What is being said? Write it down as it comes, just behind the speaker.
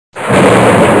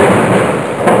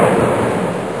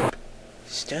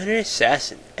Stoner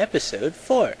Assassin, Episode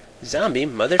 4, Zombie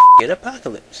Motherfucking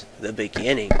Apocalypse. The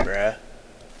beginning, bruh.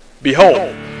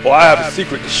 Behold, for I have a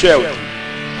secret to share with you.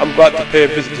 I'm about to pay a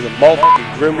visit to the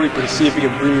motherfucking Grim Reaper to see if he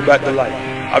can bring me back to life.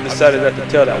 I've decided not to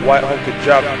tell that white hunk of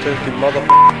job turkey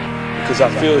motherfucker because I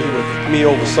feel he will fuck me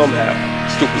over somehow,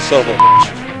 stupid son of a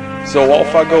bitch. So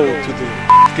off I go to the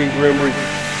fucking Grim Reaper.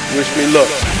 Wish me luck.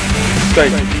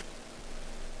 Thank you.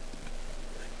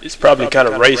 It's probably kind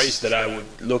of racist that I would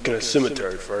look in a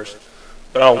cemetery first,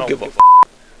 but I don't give a f***.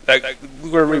 That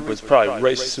Grim Reaper's probably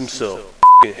racist himself,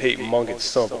 f***ing hate-mongering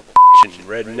son of a bitch and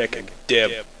redneck and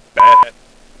dead bat.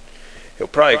 He'll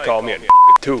probably call me a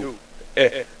too.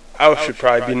 I should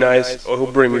probably be nice, or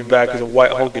he'll bring me back as a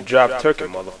white hunk of job turkey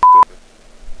motherfucker.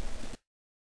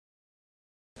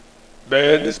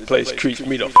 Man, this place creeps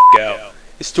me the f*** out.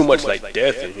 It's too much like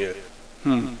death in here.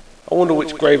 I wonder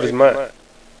which grave is mine.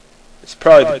 It's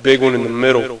probably the big one in the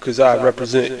middle, cause I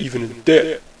represent even in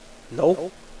death.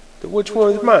 No? Then which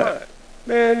one is mine?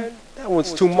 Man, that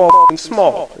one's too motherfucking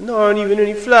small. And there aren't even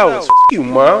any flowers. F*** you,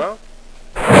 Mom.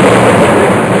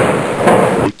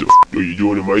 What the f*** are you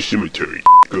doing in my cemetery,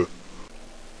 nigga?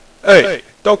 Hey,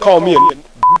 don't call me a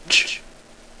bitch.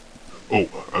 Oh,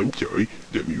 I'm sorry.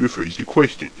 Let me rephrase the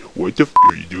question. What the f***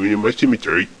 are you doing in my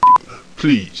cemetery, nigga?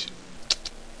 Please.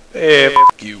 Hey,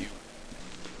 f*** you.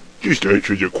 Just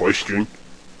answer the question.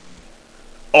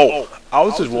 Oh, I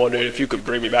was just wondering if you could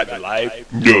bring me back to life.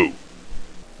 No.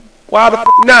 Why the f***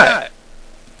 not?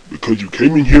 Because you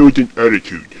came in here with an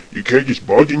attitude. You can't just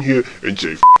barge in here and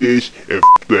say f*** this and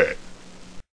f*** that.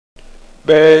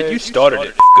 Man, you started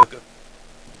it, f***er.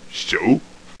 So?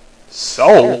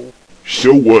 So?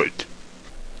 So what?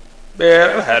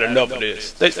 Man, I've had enough of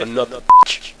this. Thanks for nothing,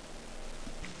 bitch.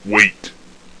 Wait.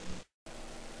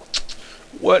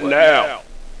 What now?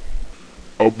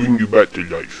 I'll bring you back to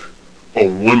life.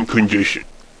 On one condition.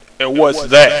 And what's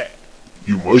that?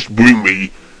 You must bring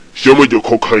me some of the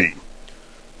cocaine.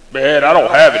 Man, I don't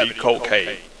have any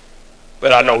cocaine.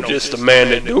 But I know just the man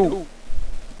that do.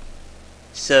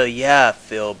 So yeah,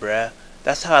 Phil, bruh.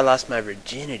 That's how I lost my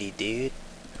virginity, dude.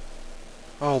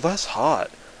 Oh, that's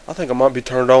hot. I think I might be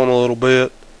turned on a little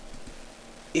bit.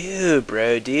 Ew,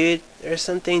 bro, dude. There are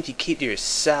some things you keep to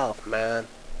yourself, man.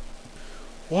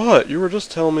 What? You were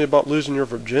just telling me about losing your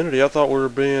virginity. I thought we were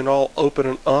being all open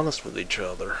and honest with each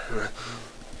other.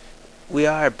 We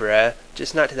are, bruh.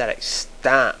 Just not to that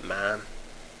extent, man.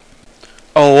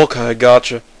 Oh, okay,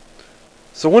 gotcha.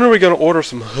 So when are we gonna order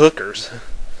some hookers?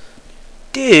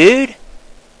 Dude!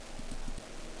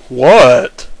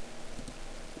 What?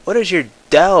 What is your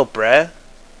deal, bruh?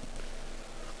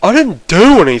 I didn't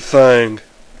do anything.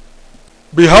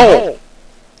 Behold.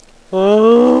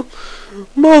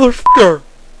 Motherfucker.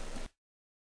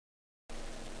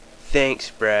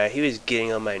 Thanks, bruh. He was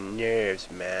getting on my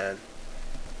nerves, man.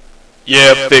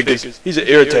 Yeah, figures. He's an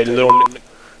irritating little n***.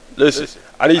 Listen,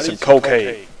 I need some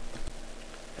cocaine.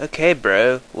 Okay,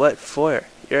 bro. What for?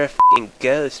 You're a f***ing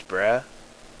ghost, bruh.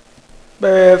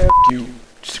 Man, f*** you.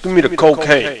 Just give me the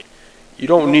cocaine. You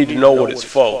don't need to know what it's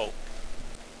for.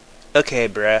 Okay,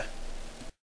 bruh.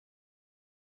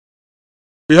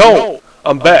 Behold,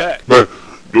 I'm back. Man,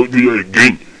 don't do that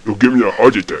again. You'll give me a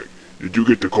heart attack. Did you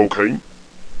get the cocaine?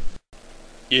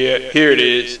 Yeah, here it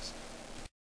is.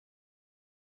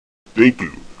 Thank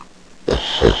you.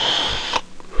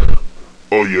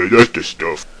 Oh yeah, that's the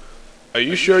stuff. Are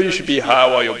you sure you should be high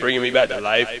while you're bringing me back to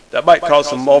life? That might cause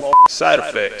some motherfucking side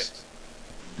effects.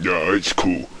 Nah, it's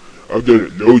cool. I've done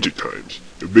it loads of times.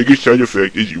 The biggest side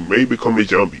effect is you may become a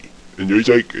zombie. And there's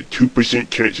like a 2%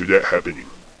 chance of that happening.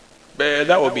 Man,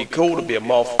 that would be cool to be a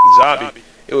motherfucking zombie.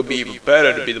 It would be even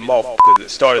better to be the motherfucker that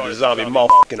started the zombie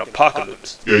motherfucking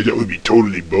apocalypse. Yeah, that would be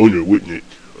totally boner, wouldn't it?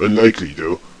 Unlikely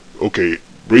though. Okay,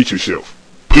 brace yourself.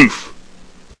 Poof!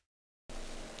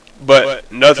 But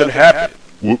nothing happened.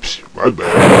 Whoops, my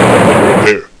bad.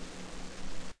 There.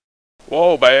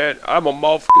 Whoa, man, I'm a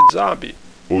motherfucking zombie.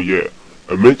 Oh yeah,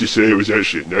 I meant to say it was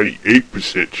actually a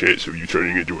 98% chance of you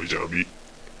turning into a zombie.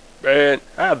 Man,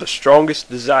 I have the strongest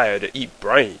desire to eat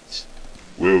brains.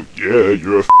 Well, yeah,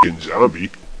 you're a f***ing zombie.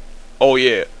 Oh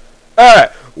yeah.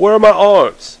 Alright, where are my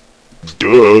arms?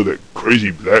 Duh, that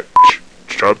crazy black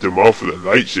chopped them off with a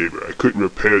lightsaber. I couldn't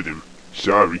repair them.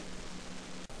 Sorry.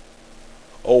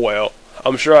 Oh well,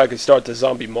 I'm sure I could start the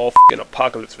zombie motherfucking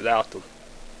apocalypse without them.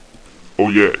 Oh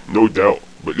yeah, no doubt.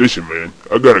 But listen, man,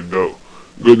 I gotta go.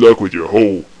 Good luck with your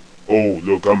whole, oh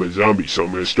look, I'm a zombie, so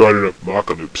I'm gonna start an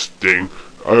apocalypse thing.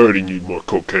 I already need more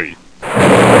cocaine.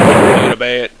 Ain't a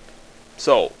bad.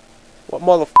 So, what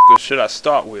motherfucker should I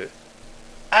start with?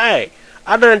 Hey,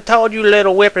 I done told you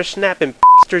little whippersnapping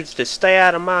bastards to stay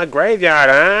out of my graveyard,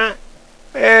 huh?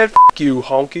 Man, f you,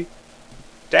 honky.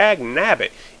 Dag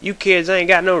nabbit, you kids ain't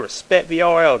got no respect for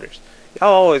your elders. Y'all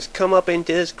always come up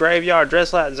into this graveyard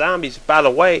dressed like zombies. By the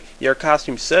way, your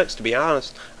costume sucks, to be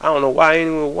honest. I don't know why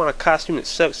anyone would want a costume that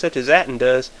sucks such as that one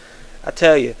does. I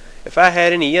tell you, if I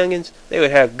had any youngins, they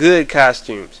would have good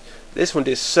costumes. This one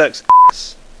just sucks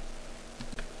ass.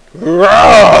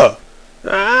 Rawr!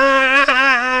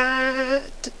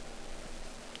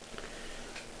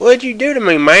 What'd you do to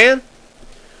me, man?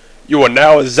 You are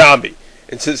now a zombie,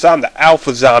 and since I'm the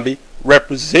alpha zombie,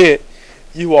 represent,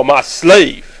 you are my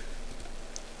slave.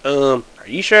 Are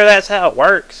you sure that's how it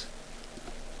works?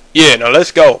 Yeah, now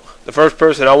let's go. The first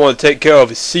person I want to take care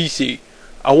of is Cece.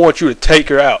 I want you to take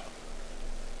her out.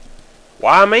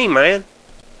 Why me, man?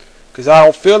 'Cause I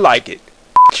don't feel like it.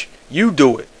 You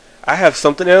do it. I have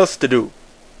something else to do.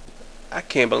 I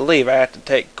can't believe I have to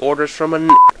take orders from a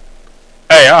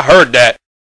Hey, I heard that.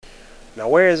 Now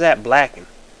where is that blackin'?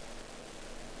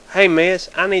 Hey miss,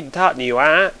 I need to talk to you,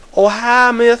 alright? Oh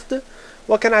hi mister,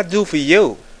 what can I do for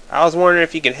you? I was wondering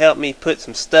if you could help me put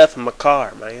some stuff in my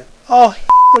car, man. Oh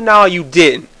no you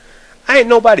didn't. I ain't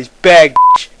nobody's bag.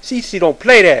 Cece don't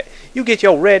play that. You get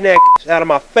your redneck out of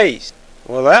my face.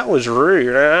 Well that was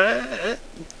rude,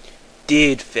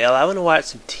 Dude, Phil, I wanna watch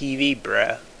some TV,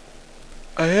 bruh.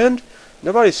 And?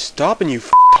 Nobody's stopping you,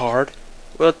 hard.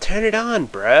 Well turn it on,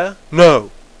 bruh.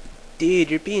 No.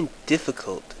 Dude, you're being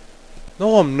difficult.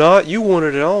 No, I'm not. You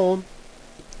wanted it on.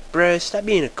 Bro, stop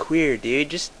being a queer, dude.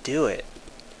 Just do it.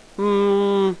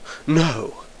 No.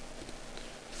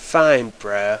 Fine,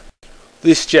 bruh.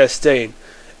 This Justine,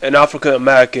 an African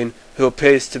American who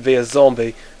appears to be a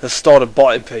zombie, has started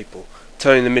biting people,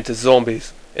 turning them into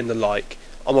zombies and the like.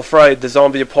 I'm afraid the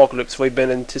zombie apocalypse we've been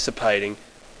anticipating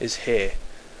is here.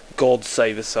 God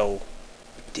save us all.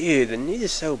 Dude, the news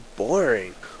is so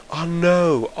boring. I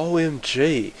know,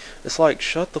 OMG. It's like,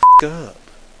 shut the f up.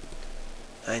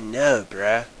 I know,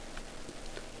 bruh.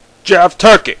 Jav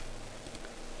Turkey!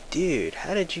 Dude,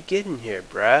 how did you get in here,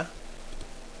 bruh?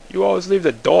 You always leave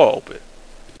the door open.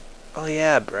 Oh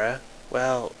yeah, bruh.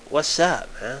 Well, what's up,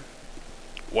 man?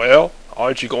 Well,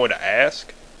 aren't you going to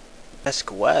ask? Ask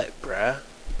what, bruh?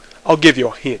 I'll give you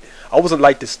a hint. I wasn't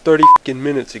like this 30 f***ing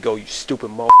minutes ago, you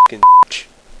stupid motherfucking bitch.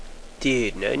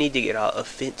 Dude, no need to get all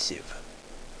offensive.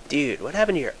 Dude, what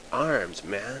happened to your arms,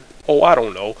 man? Oh, I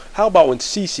don't know. How about when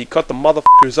Cece cut the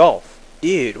motherfuckers off?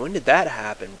 Dude, when did that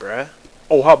happen, bruh?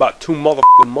 Oh, how about 2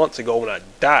 motherfucking months ago when I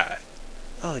died?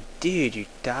 Oh, dude, you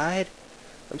died?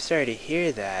 I'm sorry to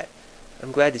hear that.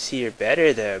 I'm glad to see you're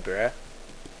better, though, bruh.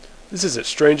 This isn't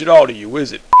strange at all to you,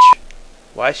 is it, bitch?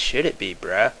 Why should it be,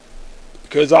 bruh?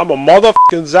 Because I'm a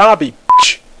motherfucking zombie,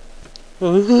 bitch.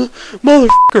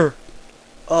 Motherfucker.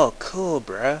 Oh, cool,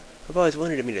 bruh. I've always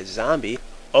wanted to meet a zombie.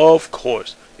 Of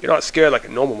course. You're not scared like a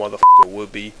normal motherfucker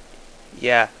would be.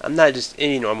 Yeah, I'm not just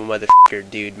any normal motherfucker,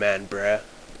 dude, man, bruh.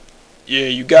 Yeah,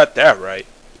 you got that right.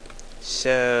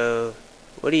 So,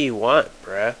 what do you want,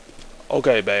 bruh?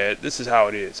 Okay, man, this is how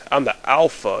it is. I'm the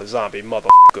alpha zombie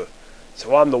motherfucker.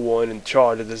 So I'm the one in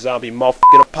charge of the zombie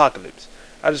motherfucking apocalypse.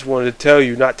 I just wanted to tell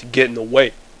you not to get in the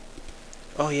way.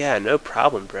 Oh yeah, no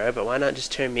problem, bruh, but why not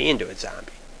just turn me into a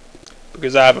zombie?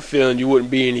 Because I have a feeling you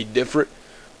wouldn't be any different.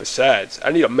 Besides,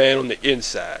 I need a man on the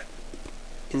inside.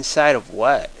 Inside of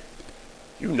what?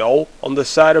 You know, on the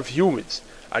side of humans.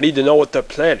 I need to know what they're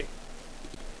planning.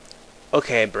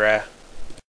 Okay, bruh.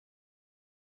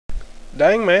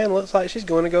 Dang, man, looks like she's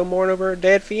going to go mourn over her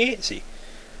dead fiancé.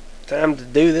 Time to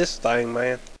do this thing,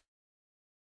 man.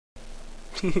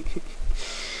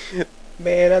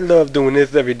 Man, I love doing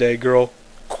this every day, girl.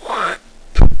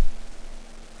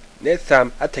 Next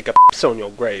time, I take a piss on your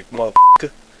grave,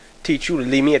 motherfucker. Teach you to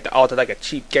leave me at the altar like a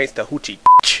cheap gangster hoochie.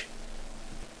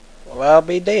 Well, I'll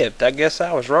be dead. I guess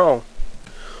I was wrong.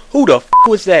 Who the f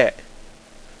was that?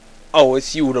 Oh,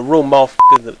 it's you, the real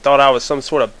motherfucker that thought I was some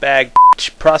sort of bag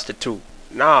prostitute.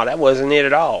 Nah, that wasn't it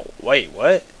at all. Wait,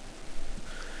 what?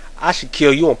 I should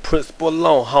kill you on principle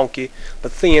alone, honky.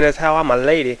 But seeing as how I'm a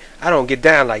lady, I don't get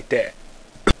down like that.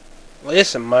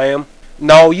 Listen, ma'am.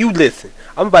 No, you listen.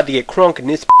 I'm about to get crunk in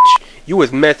this bitch. You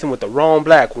was messing with the wrong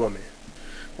black woman.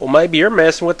 Well, maybe you're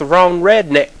messing with the wrong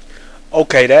redneck.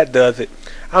 Okay, that does it.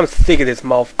 I'm sick of this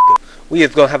motherfucker. We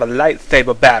just gonna have a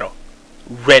lightsaber battle.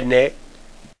 Redneck.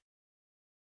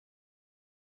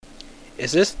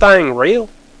 Is this thing real?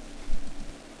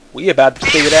 We about to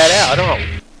figure that out, aren't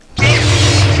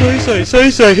we?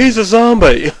 Say, he's a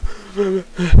zombie.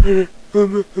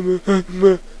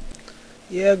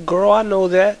 Yeah, girl, I know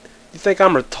that. You think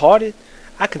I'm retarded?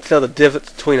 I can tell the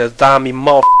difference between a zombie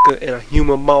motherfucker and a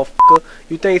human motherfucker.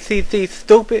 You think CC's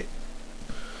stupid?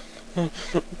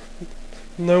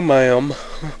 No, ma'am.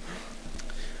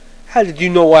 How did you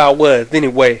know where I was,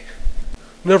 anyway?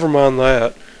 Never mind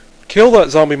that. Kill that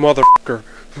zombie motherfucker.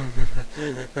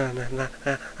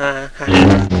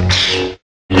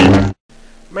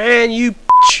 Man, you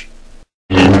bitch.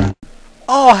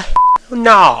 Oh, hell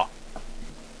no.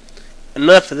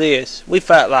 Enough of this. We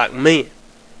fight like men.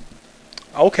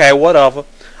 Okay, whatever.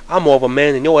 I'm more of a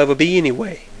man than you'll ever be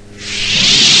anyway.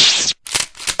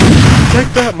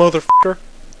 Take that, motherfucker.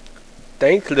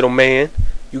 Thanks, little man.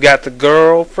 You got the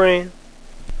girlfriend?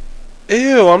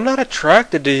 Ew, I'm not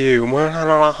attracted to you.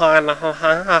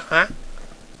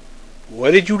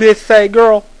 What did you just say,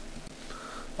 girl?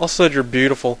 I said you're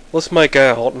beautiful. Let's make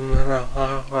out.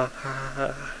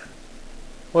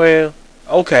 Well,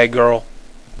 okay, girl.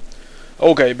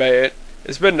 Okay, man.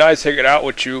 It's been nice hanging out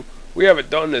with you. We haven't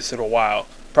done this in a while.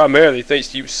 Primarily thanks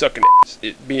to you sucking ass,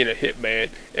 it being a hitman,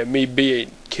 and me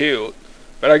being killed.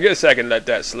 But I guess I can let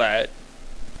that slide.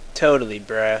 Totally,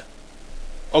 bruh.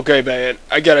 Okay, man.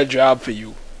 I got a job for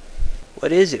you.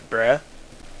 What is it, bruh?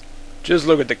 Just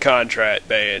look at the contract,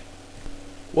 man.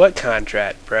 What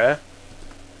contract, bruh?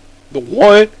 The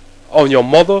one on your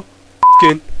mother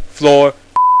floor.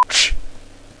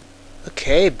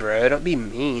 Okay, bruh. Don't be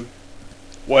mean.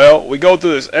 Well, we go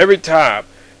through this every time.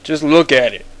 Just look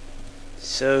at it.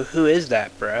 So, who is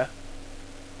that, bruh?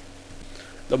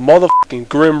 The motherfucking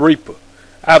Grim Reaper.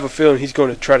 I have a feeling he's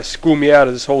going to try to screw me out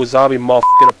of this whole zombie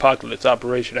motherfucking apocalypse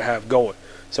operation I have going.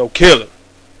 So kill him.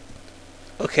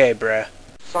 Okay, bruh.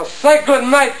 So say good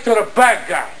night to the bad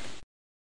guy.